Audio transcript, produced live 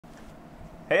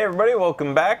Hey everybody,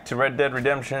 welcome back to Red Dead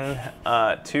Redemption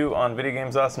 2 on Video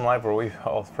Games Awesome Live, where we've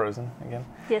all frozen again.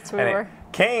 Yes, we were.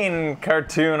 Kane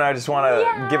Cartoon, I just want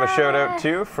to give a shout out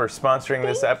to for sponsoring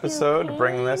this episode,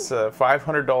 bringing this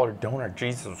 $500 donor,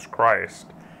 Jesus Christ,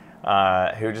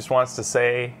 who just wants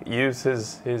to use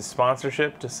his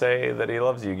sponsorship to say that he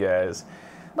loves you guys.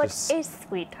 What a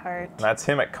sweetheart. That's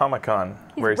him at Comic-Con,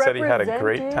 where he said he had a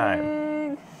great time.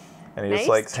 And he just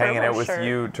likes hanging out with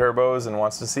you, Turbos, and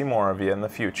wants to see more of you in the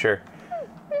future.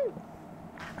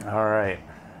 All right.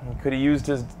 He could have used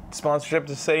his sponsorship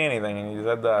to say anything, and he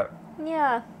said that.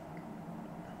 Yeah.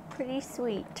 Pretty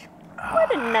sweet.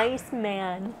 What a nice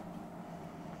man.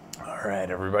 All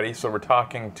right, everybody. So we're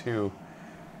talking to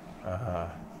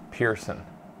Pearson.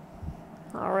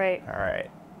 All right. All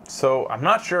right. So I'm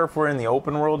not sure if we're in the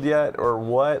open world yet or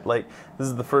what. Like, this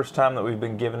is the first time that we've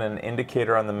been given an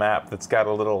indicator on the map that's got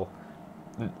a little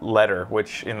letter,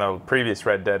 which in the previous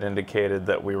Red Dead indicated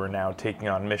that we were now taking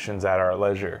on missions at our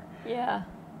leisure. Yeah.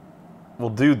 We'll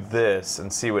do this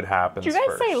and see what happens. Do you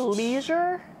guys first. say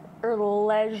leisure or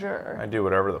leisure? I do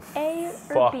whatever the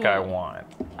fuck I want.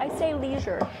 I say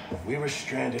leisure. We were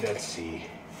stranded at sea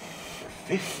for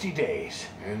 50 days,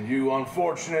 and you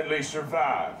unfortunately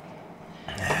survived.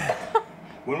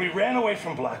 When we ran away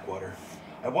from Blackwater,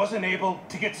 I wasn't able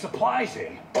to get supplies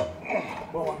in.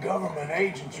 Well, when government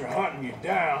agents are hunting you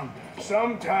down,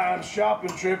 sometimes shopping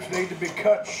trips need to be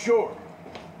cut short.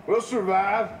 We'll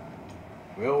survive.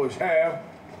 We always have.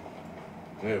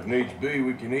 And if needs be,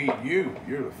 we can eat you.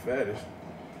 You're the fattest.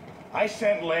 I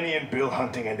sent Lenny and Bill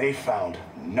hunting, and they found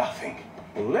nothing.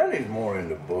 Well, Lenny's more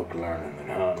into book learning than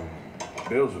hunting.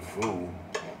 Bill's a fool.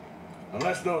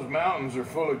 Unless those mountains are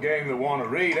full of game that want to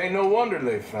read, ain't no wonder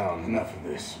they found enough of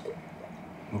this.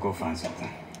 We'll go find something.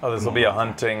 Oh, this will be a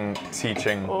hunting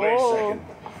teaching. Wait a second.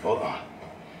 Hold on.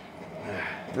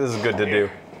 This is good to do.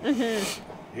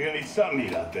 You're gonna need something to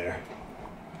eat out there.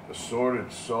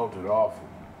 Assorted, salted offal.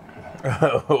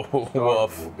 Woof.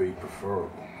 Will be preferable.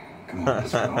 Come on,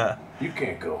 let's go. You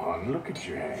can't go hunting. Look at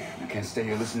your hand. I can't stay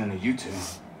here listening to you two.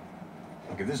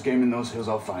 Look, if there's game in those hills,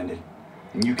 I'll find it.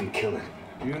 And you can kill it.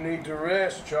 You need to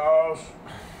rest, Charles.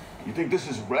 You think this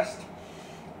is rest?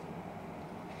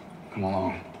 Come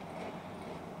along.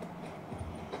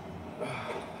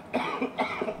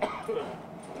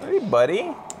 Hey,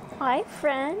 buddy. Hi,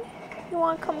 friend. You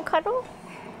want to come cuddle?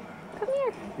 Come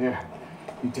here. Here,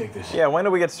 you take this. Yeah, when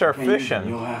do we get to start Can't use it, fishing?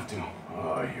 You'll have to.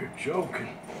 Oh, you're joking.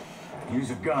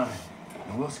 Use a gun,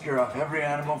 and we'll scare off every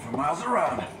animal for miles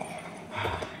around.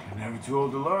 You're never too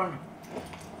old to learn,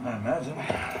 I imagine.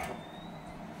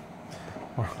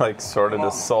 We're like sort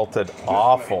of salted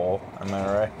awful. Am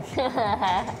I right?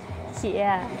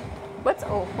 Yeah. What's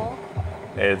awful?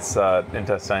 It's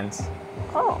intestines.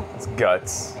 Oh. It's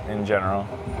guts in general.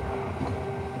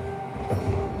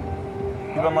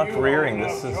 Keep them up rearing.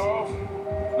 This is. Charles?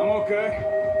 I'm okay,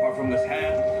 apart from this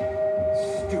hand.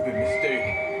 Stupid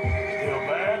mistake. Still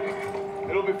bad?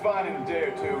 It'll be fine in a day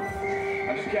or two.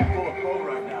 I just can't pull a bow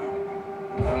right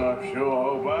now. Sure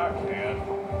hope I can.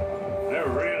 Never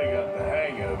really got the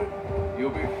hang of it. You'll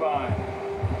be fine.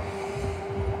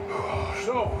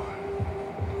 So,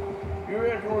 you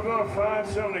reckon we're gonna find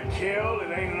something to kill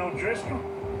that ain't no Driscoll?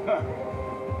 Huh.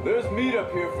 There's meat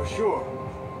up here for sure.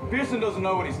 Pearson doesn't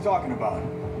know what he's talking about.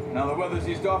 Now the weather's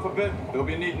eased off a bit, they'll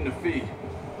be needing to feed.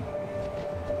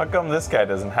 How come this guy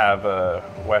doesn't have a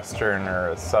Western or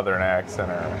a Southern accent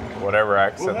or whatever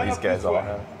accent head these up guys this all way.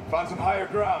 have? Find some higher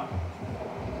ground.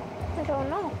 I don't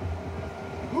know.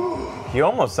 He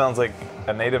almost sounds like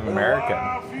a Native American.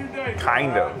 A few days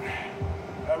Kind of.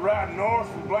 Right north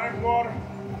from Blackwater.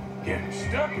 Getting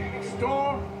stuck in the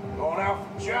storm. Going out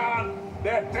for John.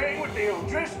 That thing with the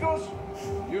O'Driscolls.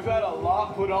 You've had a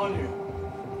lot put on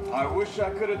you. I wish I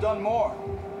could have done more.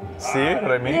 See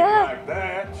what I mean? Yeah. Like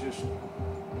that, just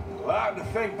a lot to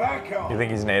think back on. You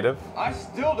think he's Native? I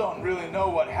still don't really know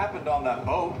what happened on that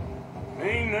boat.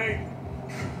 Me, Nate.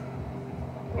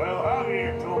 Well,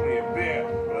 Javier told me a bit,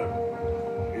 but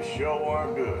it sure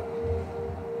weren't good.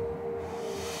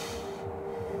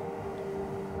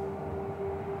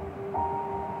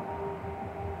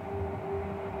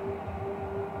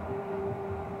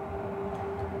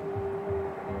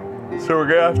 So we're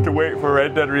gonna have to wait for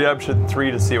Red Dead Redemption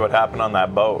 3 to see what happened on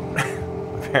that boat,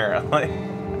 apparently.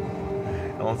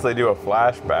 Unless they do a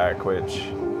flashback, which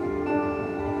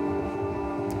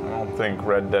I don't think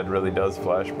Red Dead really does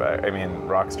flashback. I mean,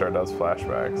 Rockstar does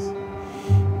flashbacks.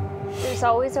 There's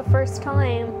always a first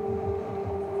time.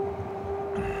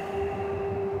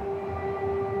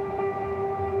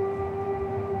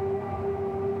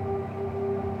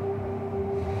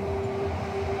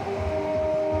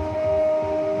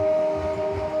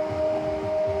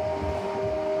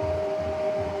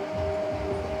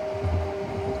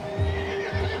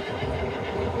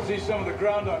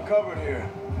 ground uncovered here.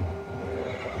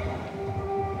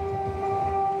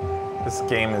 This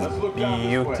game is Let's look down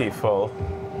this way. beautiful.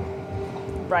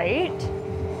 Right?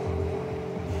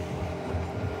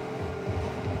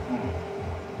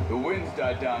 The wind's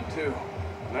died down too.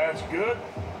 That's good.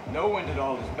 No wind at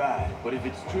all is bad, but if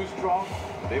it's too strong,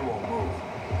 they won't move.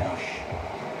 Now shh.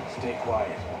 Stay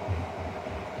quiet.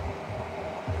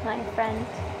 My friend.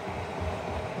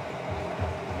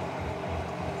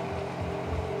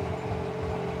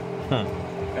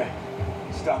 Hey,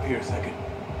 stop here a second.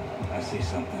 I see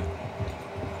something.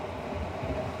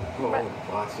 Oh,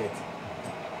 watch it.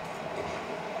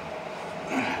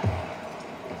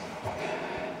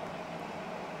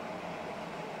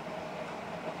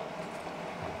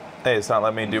 Hey, it's not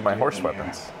letting me do my horse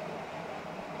weapons.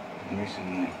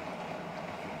 Recently.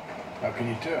 How can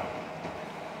you tell?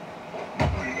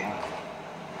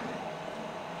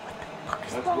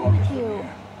 Let's wrong walk with it from you?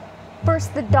 here.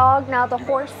 First the dog, now the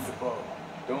horse. Use the bow.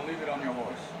 Don't leave it on your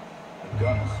horse. The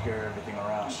gun will scare everything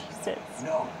around. Jesus.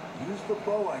 No, use the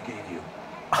bow I gave you.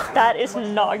 That is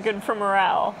not good for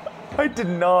morale. I did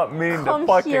not mean Come to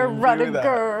fucking here, do Rudiger.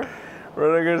 that.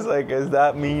 Rudiger's like, is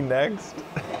that me next?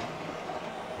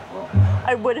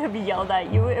 I would have yelled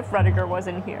at you if Rudiger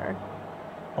wasn't here.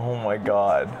 Oh my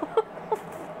god.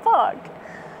 Fuck.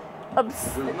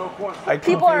 There's no point. I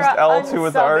People are confused L2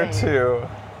 with unsubbing. R2.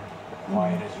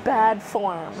 Quiet as you Bad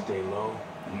form. can. Stay low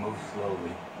and move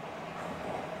slowly.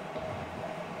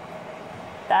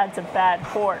 That's a bad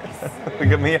horse. Look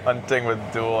at me hunting with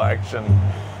dual action.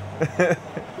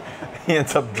 He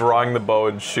ends up drawing the bow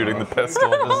and shooting the pistol,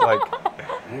 just like,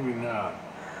 Maybe not.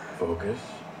 Focus.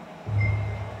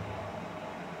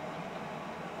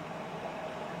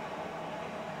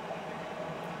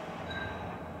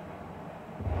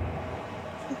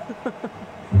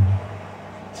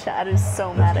 Chad is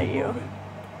so mad at Keep you. moving.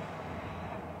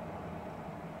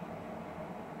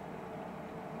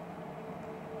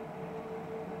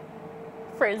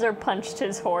 Fraser punched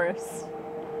his horse.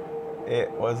 it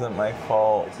wasn't my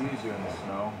fault. It's easier in the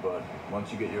snow, but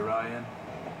once you get your eye in,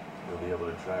 you'll be able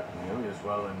to track nearly as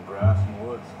well in grass and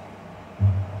woods.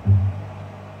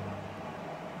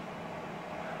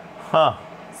 Huh.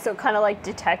 So kind of like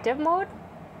detective mode?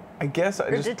 I guess I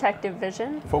Or just detective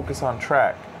vision? focus on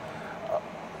track.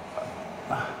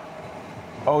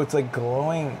 Oh, it's like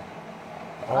glowing.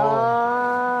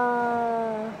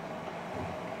 Oh.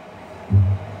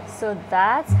 So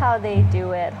that's how they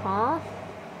do it, huh?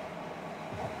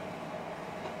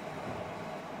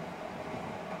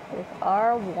 With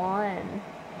R1.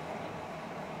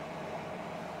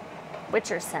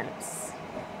 Witcher sense.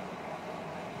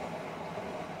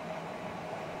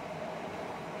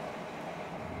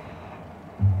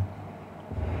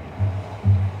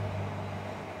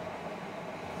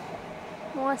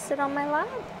 Want to sit on my lap?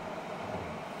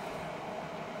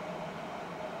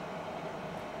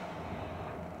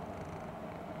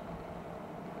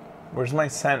 Where's my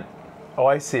scent? Oh,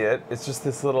 I see it. It's just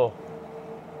this little.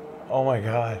 Oh my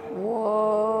god.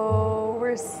 Whoa,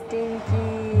 we're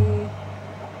stinky.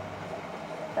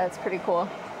 That's pretty cool.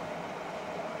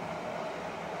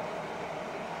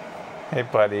 Hey,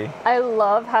 buddy. I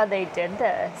love how they did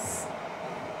this.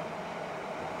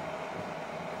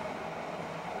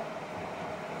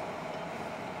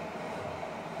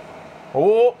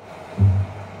 Oh!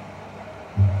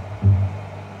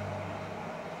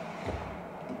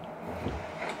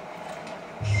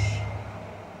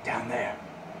 Down there.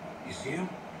 You see him?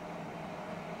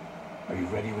 Are you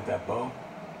ready with that bow?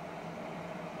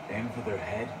 Aim for their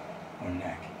head or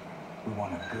neck. We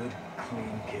want a good,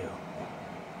 clean kill.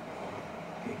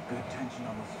 Get good tension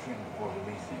on the string before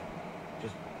releasing.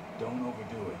 Just don't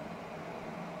overdo it.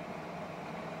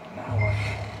 Now what?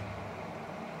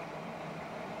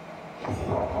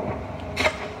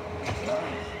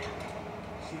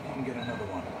 See if you can get another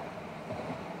one.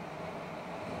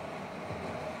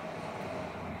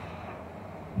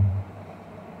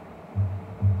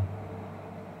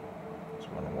 There's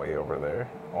one way over there.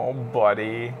 Oh,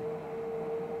 buddy.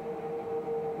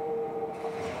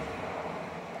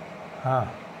 Huh.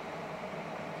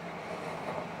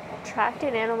 Attract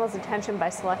an animal's attention by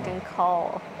selecting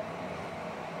call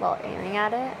while aiming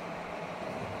at it.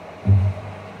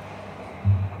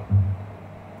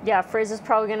 Yeah, Fraser's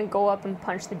probably gonna go up and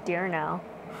punch the deer now.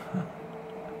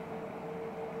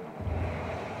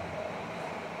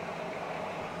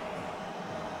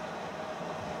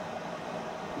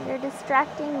 You're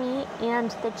distracting me and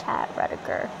the chat,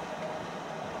 Rudiger.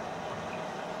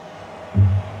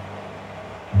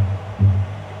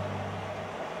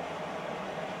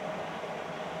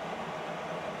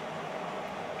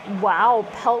 Wow,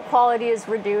 pelt quality is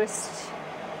reduced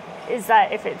is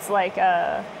that if it's like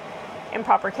a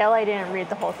improper kill? I didn't read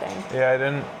the whole thing. Yeah, I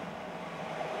didn't.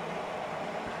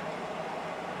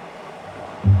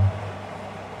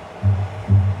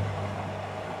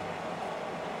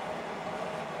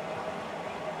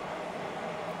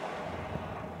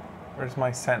 Where's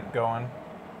my scent going?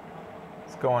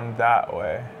 It's going that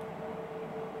way.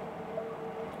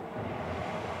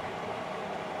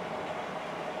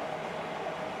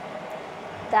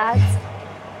 That's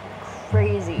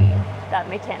crazy, that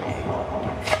mechanic.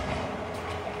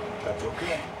 That's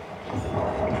okay.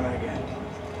 Try again.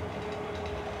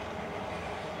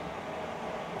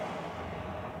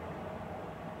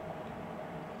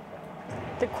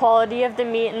 The quality of the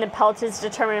meat and the pelt is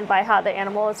determined by how the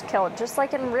animal is killed, just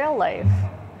like in real life.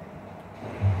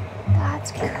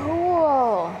 That's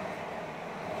cool.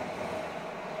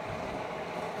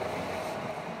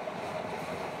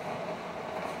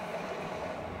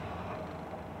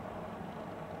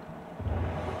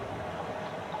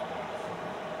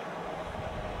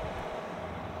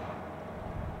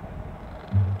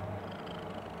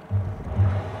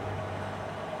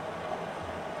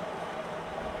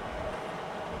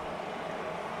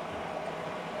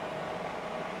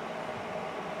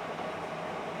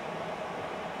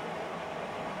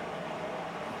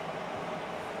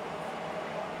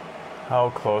 How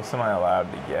close am I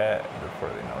allowed to get before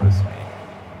they notice me?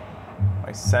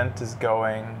 My scent is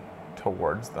going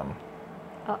towards them.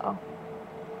 Uh-oh.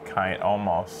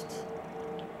 Almost.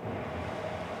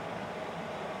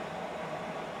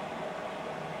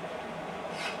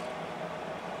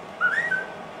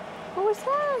 What was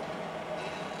that?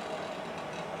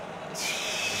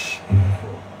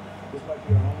 This might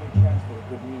be our only chance for a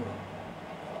good meal.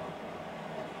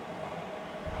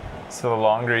 So the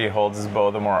longer he holds his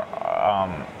bow, the more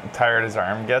tired his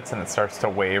arm gets, and it starts to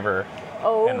waver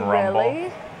Oh, and rumble.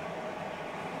 really?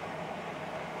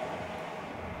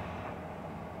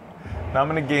 Not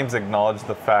many games acknowledge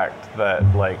the fact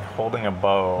that like holding a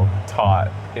bow taut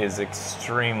is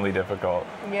extremely difficult.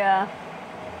 Yeah.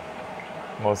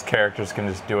 Most characters can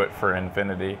just do it for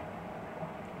infinity.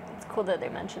 It's cool that they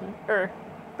mention, or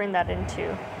bring that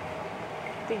into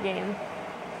the game.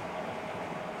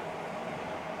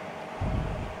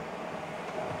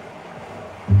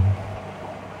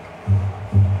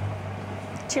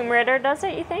 Tomb Raider does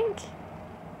it, you think?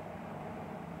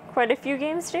 Quite a few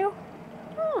games do?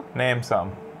 Oh, Name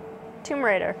some. Tomb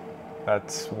Raider.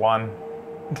 That's one.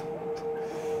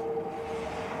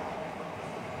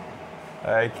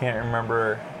 I can't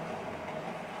remember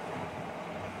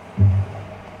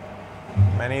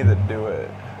many that do it.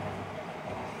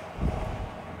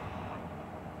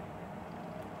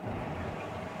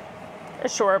 A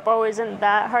short bow isn't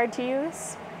that hard to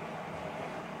use.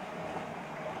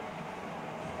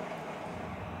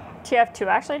 TF2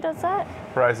 actually does that?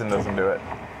 Horizon doesn't do it.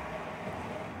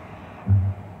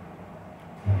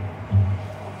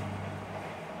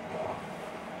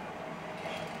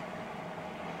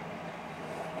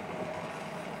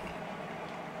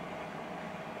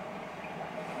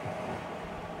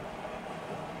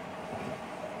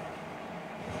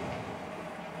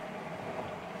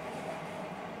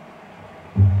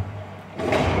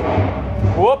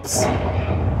 Whoops!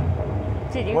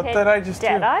 Did you What hit did I just do?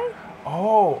 Deadeye?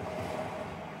 Oh,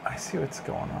 I see what's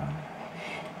going on.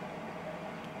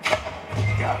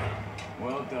 Got it.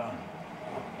 Well done.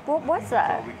 What was That's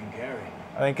that? all we can carry.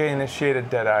 I think I initiated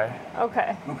Deadeye.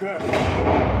 Okay. Okay.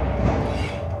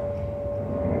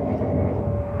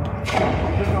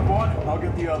 You pick up one, I'll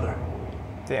get the other.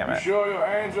 Damn You it. sure your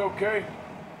hand's okay?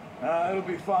 It'll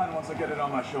be fine once I get it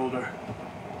on my shoulder.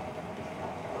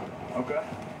 Okay.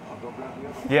 I'll go grab the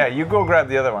other. Yeah, you go grab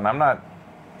the other one. I'm not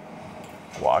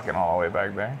walking all the way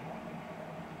back there.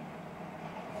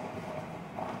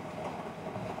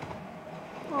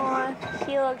 Aw,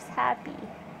 he looks happy.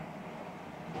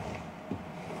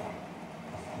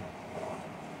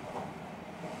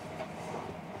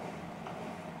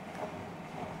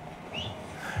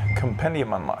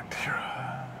 Compendium unlocked.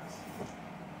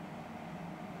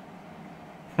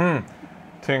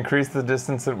 To increase the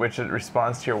distance at which it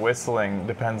responds to your whistling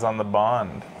depends on the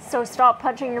bond. So stop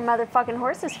punching your motherfucking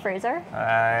horses, Fraser.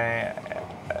 I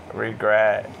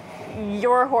regret.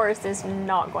 Your horse is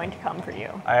not going to come for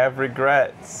you. I have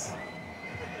regrets.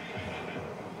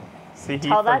 See, he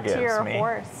Tell that forgives to your me.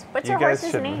 horse. What's You your guys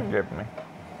horse's should name? forgive me.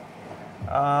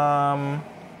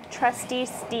 Trusty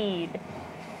Steed.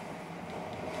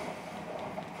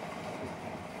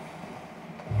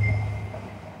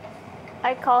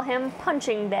 I call him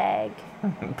Punching Bag.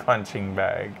 Punching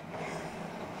bag.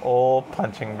 Old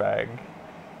punching bag.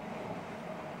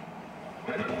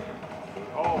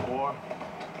 Oh, boy.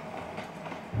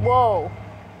 Whoa.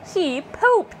 He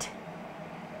pooped.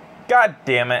 God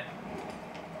damn it.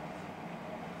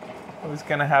 I was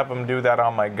gonna have him do that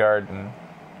on my garden.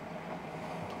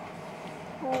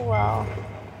 Oh well.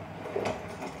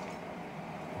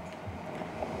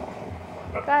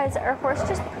 Guys, our horse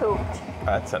just pooped.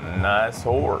 That's a nice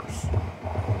horse.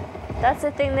 That's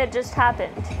the thing that just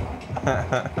happened.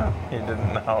 You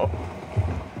didn't know.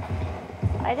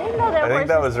 I didn't know that I think horse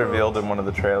that was pooped. revealed in one of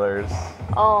the trailers.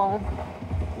 Oh.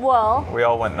 Well, We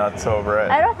all went nuts over it.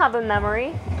 I don't have a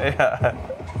memory. Yeah.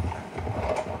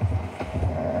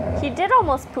 He did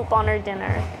almost poop on our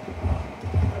dinner.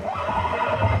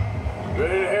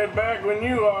 Ready to head back when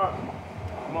you are.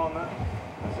 Come on, man.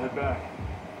 Let's head back.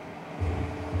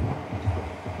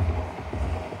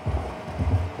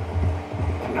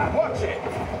 Now watch it.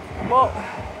 Whoa.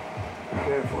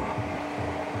 Careful.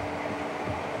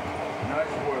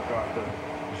 Nice work, Arthur.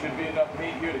 Should be enough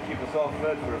meat here to keep us all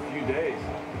fed for a few days.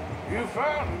 You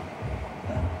found him.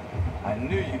 I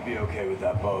knew you'd be okay with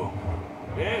that bow.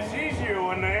 Yeah, it's easier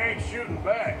when they ain't shooting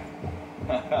back.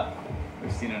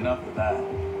 We've seen enough of that.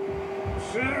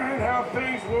 Considering how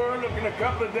things were looking a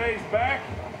couple of days back,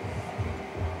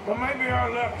 well, maybe our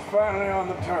luck's finally on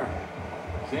the turn.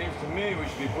 Seems to me we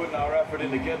should be putting our effort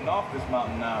into getting off this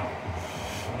mountain now.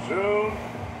 Soon.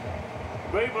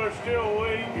 People are still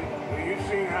weak, and you've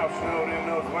seen how snowed in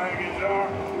those wagons are.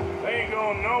 They ain't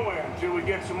going nowhere until we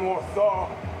get some more thaw.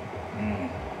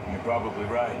 You're probably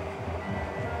right.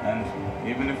 And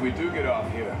even if we do get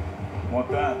off here, what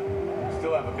that? We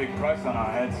still have a big price on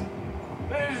our heads.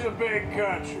 This is a big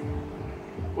country.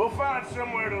 We'll find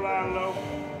somewhere to lie low.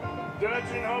 Dutch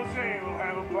and Jose will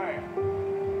have a plan.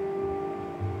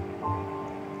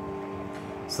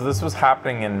 So this was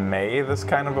happening in May, this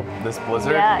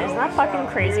blizzard? Yeah, isn't that fucking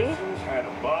crazy? Pearson's had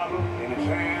a bottle in his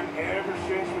hand ever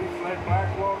since we fled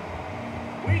Blackwater.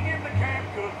 We give the camp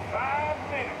cook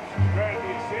 5 minutes to grab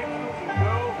the essentials and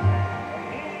go, and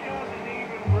he doesn't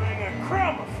even bring a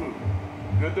crumb of food.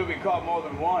 Good that we caught more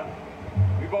than one.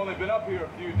 We've only been up here a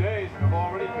few days and have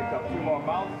already picked up 2 more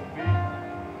mouths to feed.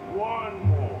 One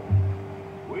more.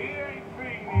 We ain't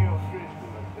feeding the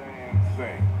O'Driscoll a damn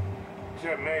thing.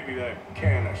 Except maybe that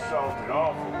can of salted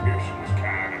offal Pearson was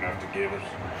kind enough to give us.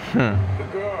 The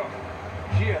girl,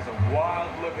 she has a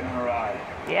wild look in her eye.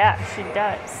 Yeah, she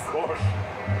does. Of course,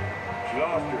 she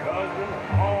lost her husband,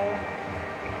 her home,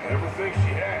 everything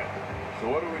she had.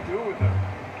 So what do we do with her?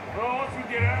 Well, once we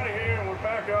get out of here and we're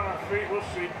back on our feet, we'll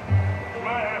see. We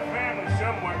might have family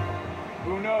somewhere.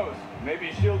 Who knows?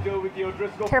 Maybe she'll deal with the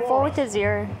O'Driscoll Careful for with us. his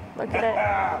ear. Look at it.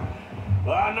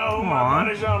 Well, I know who Come my on.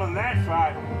 money's on in that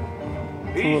fight.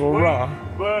 He's little weak, raw.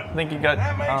 but I think he got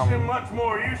that makes him much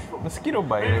more useful. mosquito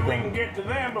bite, Maybe I we can think. get to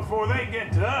them before they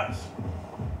get to us.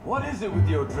 What is it with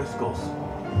the O'Driscolls?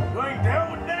 You ain't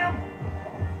dealt with them?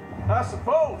 I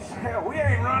suppose. Hell, we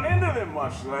ain't run into them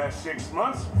much the last 6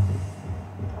 months.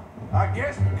 I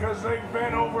guess because they've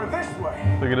been over this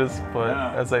way. Look at his foot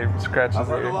Yeah. as I scratch I've his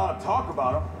heard a ear. lot of talk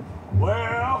about them.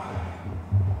 Well,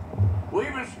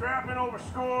 we've been scrapping over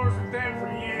scores with them for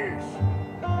years.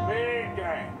 Big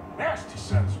gang. Nasty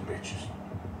sons of bitches.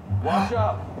 Watch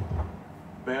out.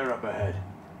 Bear up ahead.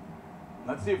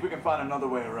 Let's see if we can find another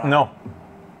way around. No.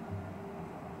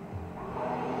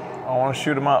 I want to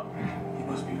shoot him up. He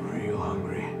must be real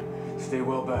hungry. Stay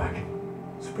well back.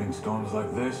 Spring storms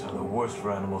like this are the worst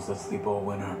for animals that sleep all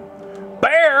winter.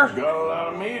 Bear! Got a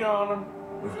lot of meat on them.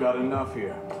 We've got enough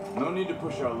here. No need to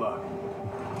push our luck.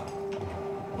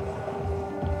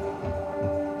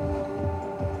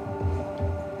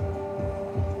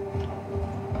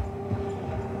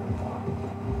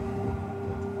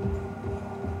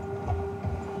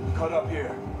 Cut up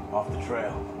here, off the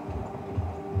trail.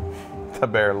 The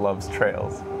bear loves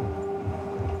trails.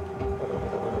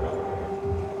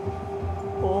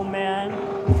 Oh man.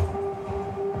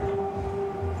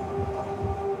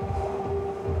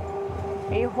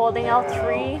 Are you holding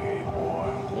L3? Okay,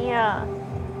 boy. Yeah.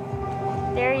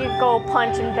 There you go,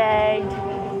 punching bag.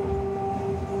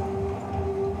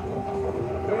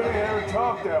 We ain't ever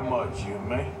talked that much, you and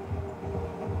me.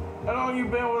 How long you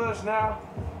been with us now?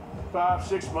 5,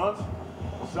 6 months?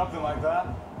 Something like that?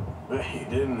 Well, you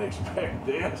didn't expect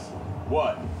this.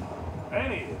 What?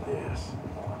 Any of this.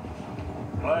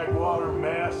 Blackwater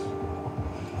mess.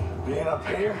 Being up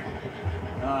here?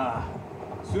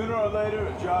 Sooner or later,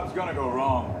 a job's gonna go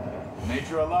wrong.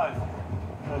 Nature of life.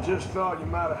 I just thought you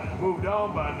might have moved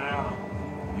on by now.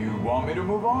 You want me to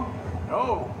move on?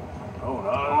 No. No,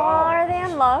 not at Oh, all. are they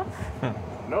in love?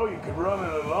 No, you could run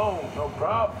it alone, no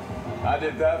problem. I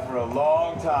did that for a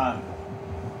long time.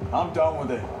 I'm done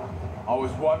with it.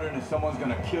 Always wondering if someone's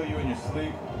gonna kill you in your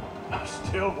sleep. I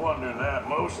still wonder that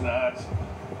most nights.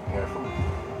 Careful.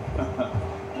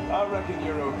 I reckon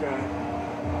you're okay.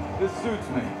 This suits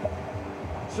me.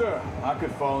 Sure, I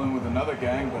could fall in with another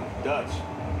gang, but Dutch.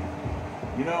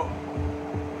 You know,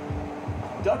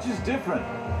 Dutch is different.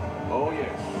 Oh,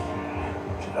 yes.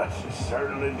 Dutch is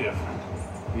certainly different.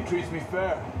 He treats me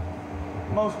fair.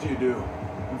 Most of you do.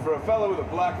 And for a fellow with a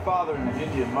black father and an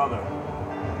Indian mother,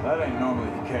 that ain't normally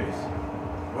the case.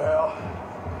 Well,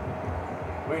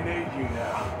 we need you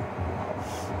now.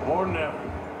 More than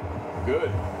ever. Good.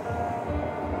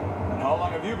 And how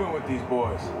long have you been with these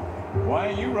boys? Why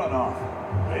ain't you run off?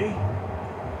 Me?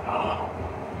 Oh,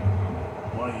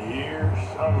 20 years,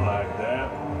 something like that.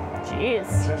 Jeez.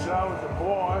 Since I was a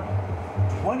boy.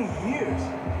 20 years?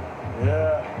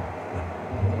 Yeah.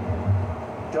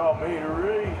 Taught me to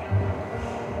read.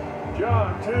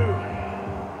 John, too.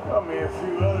 Taught me a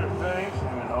few other things,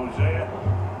 him and Hosea.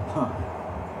 Huh.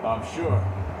 I'm sure.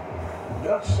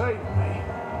 Dutch saved me.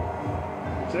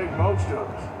 Saved most of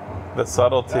us. The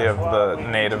subtlety of the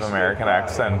Native American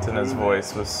accent in his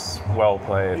voice was well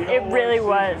played. It really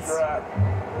was.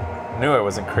 Knew it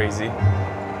wasn't crazy.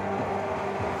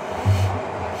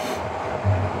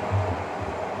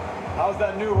 How's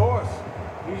that new horse?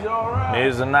 He's all right.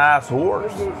 He's a nice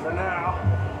horse. We're good for now.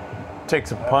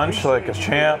 Takes a punch like a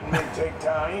champ. They take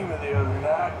Taima the other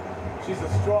night. She's a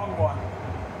strong one.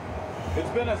 It's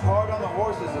been as hard on the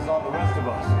horses as on the rest of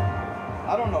us.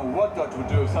 I don't know what Dutch would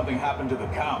do if something happened to the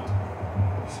Count.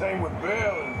 Same with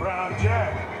Bill and Brown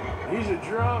Jack. He's a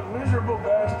drunk, miserable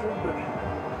bastard, but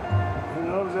who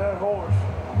knows that horse?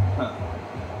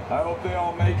 I hope they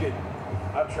all make it.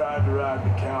 I tried to ride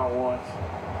the Count once.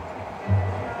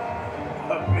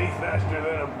 Up me faster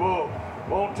than a bull.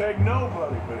 Won't take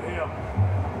nobody but him.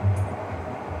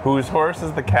 Whose horse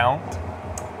is the Count?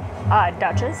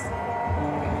 Dutch's.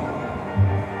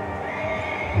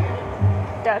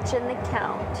 Dutch and the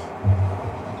Count.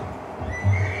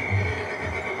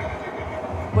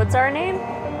 What's our name?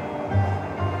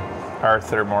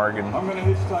 Arthur Morgan. I'm gonna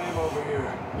hitch tie him over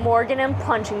here. Morgan and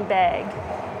Punching Bag.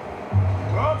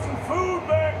 Brought some food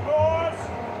back, boys.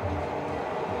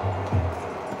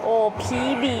 Old Come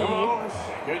PB. on, let's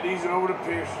get these over to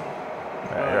Pearson.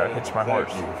 I gotta hitch my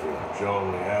horse. Thank you for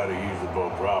showing me how to use the bow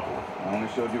properly. I only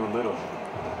showed you a little.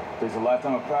 Takes a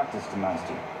lifetime of practice to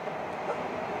master.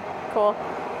 Cool.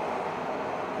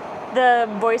 The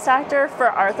voice actor for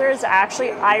Arthur is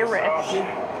actually Irish.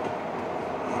 Well.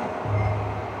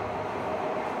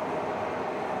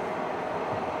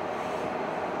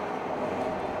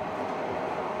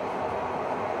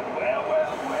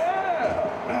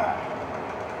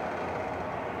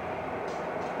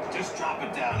 Just drop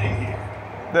it down in here.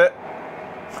 The-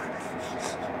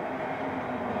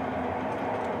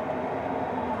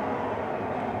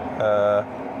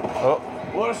 oh,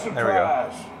 What a there we go.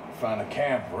 surprise. Find a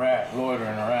camp rat loitering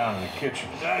around in the kitchen.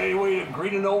 Is that any way to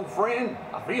greet an old friend?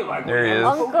 I feel like There he we is.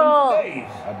 haven't spoken Uncle. for days.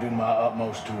 I do my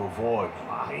utmost to avoid.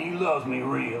 He loves me,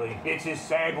 really. It's his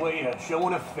sad way of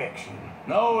showing affection.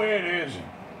 No, it isn't.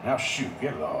 Now shoot,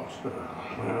 get lost.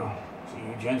 Well, see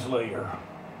you gents later.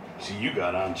 See, you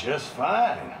got on just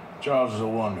fine. Charles is a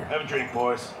wonder. Have a drink,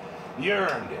 boys. You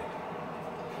earned it.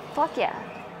 Fuck yeah.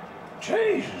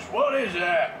 Jesus, what is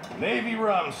that? Navy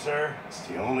rum, sir. It's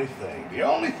the only thing. The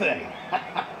only thing.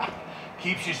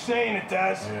 Keeps you sane, it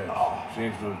does. Yes. Oh.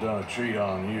 Seems to have done a treat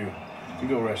on you. You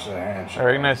go rest that hand. I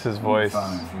recognize his voice.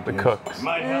 The cooks.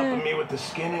 Mind helping me with the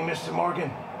skinning, Mr.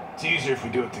 Morgan? It's easier if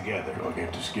we do it together. Do I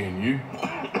get to skin you?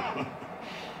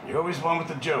 You're always one with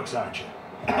the jokes, aren't you?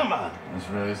 Come on. This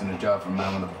really isn't a job for a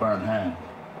man with a burnt hand.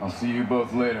 I'll see you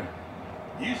both later.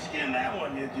 You skinned that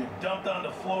one you dumped on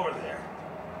the floor there.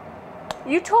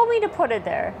 You told me to put it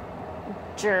there.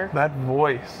 Jerk. That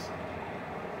voice.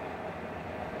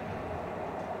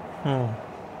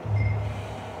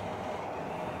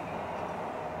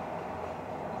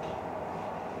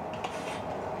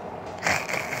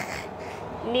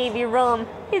 Navy rum.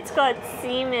 It's got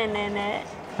semen in it.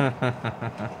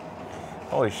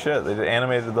 Holy shit, they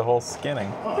animated the whole skinning.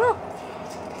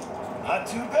 Not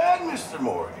too bad, Mr.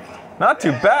 Morgan. Not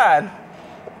too bad.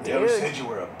 They always Dude. said you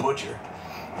were a butcher.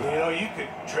 You know, you could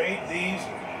trade these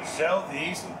and sell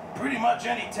these in pretty much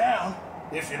any town.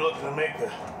 If you're looking to make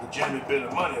a legitimate bit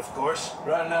of money, of course.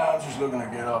 Right now, I'm just looking to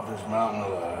get off this mountain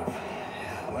alive.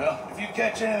 Well, if you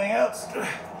catch anything else,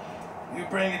 you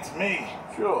bring it to me.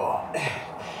 Sure.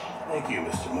 Thank you,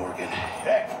 Mr. Morgan.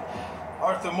 Heck,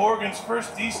 Arthur Morgan's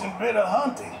first decent bit of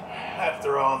hunting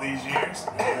after all these years.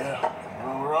 Yeah.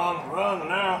 Well, we're on the run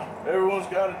now. Everyone's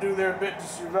got to do their bit to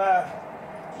survive.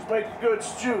 Just make a good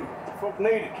stew. Folk need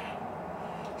it.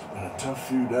 It's been a tough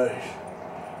few days.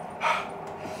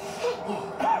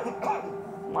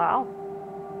 Wow.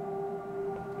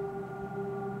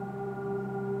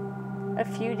 A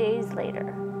few days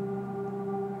later.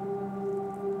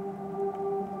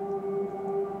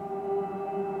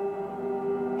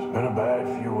 It's been a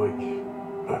bad few weeks.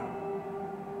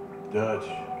 Dutch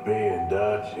being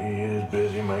Dutch, he is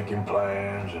busy making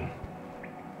plans, and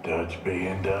Dutch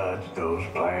being Dutch, those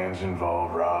plans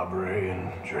involve robbery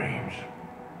and dreams.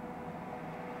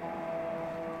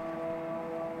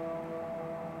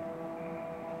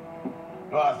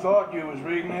 Well, I thought you was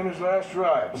reading him his last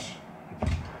rites.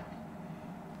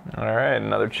 All right,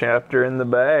 another chapter in the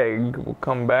bag. We'll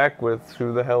come back with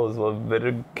who the hell is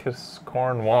Leviticus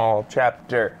Cornwall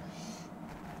chapter.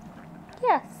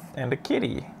 Yes. And a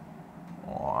kitty.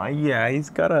 Aw, yeah, he's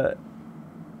got a...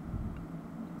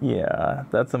 Yeah,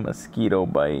 that's a mosquito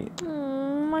bite.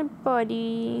 My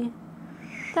buddy.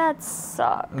 That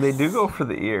sucks. They do go for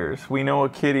the ears. We know a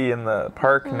kitty in the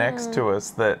park next to us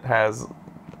that has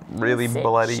really Is it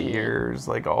bloody cheap? ears,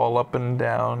 like all up and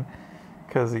down,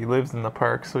 because he lives in the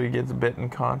park, so he gets bitten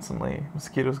constantly.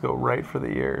 Mosquitoes go right for the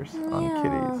ears on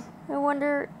kitties. I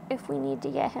wonder if we need to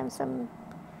get him some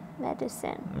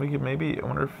medicine. We could maybe, I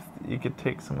wonder if you could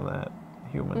take some of that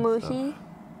human Muhi?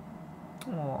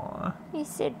 stuff. Aw.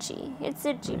 He's itchy. It's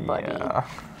itchy, buddy. Yeah.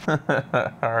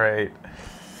 All right.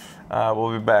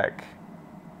 We'll be back.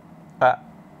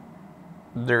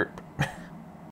 Derp.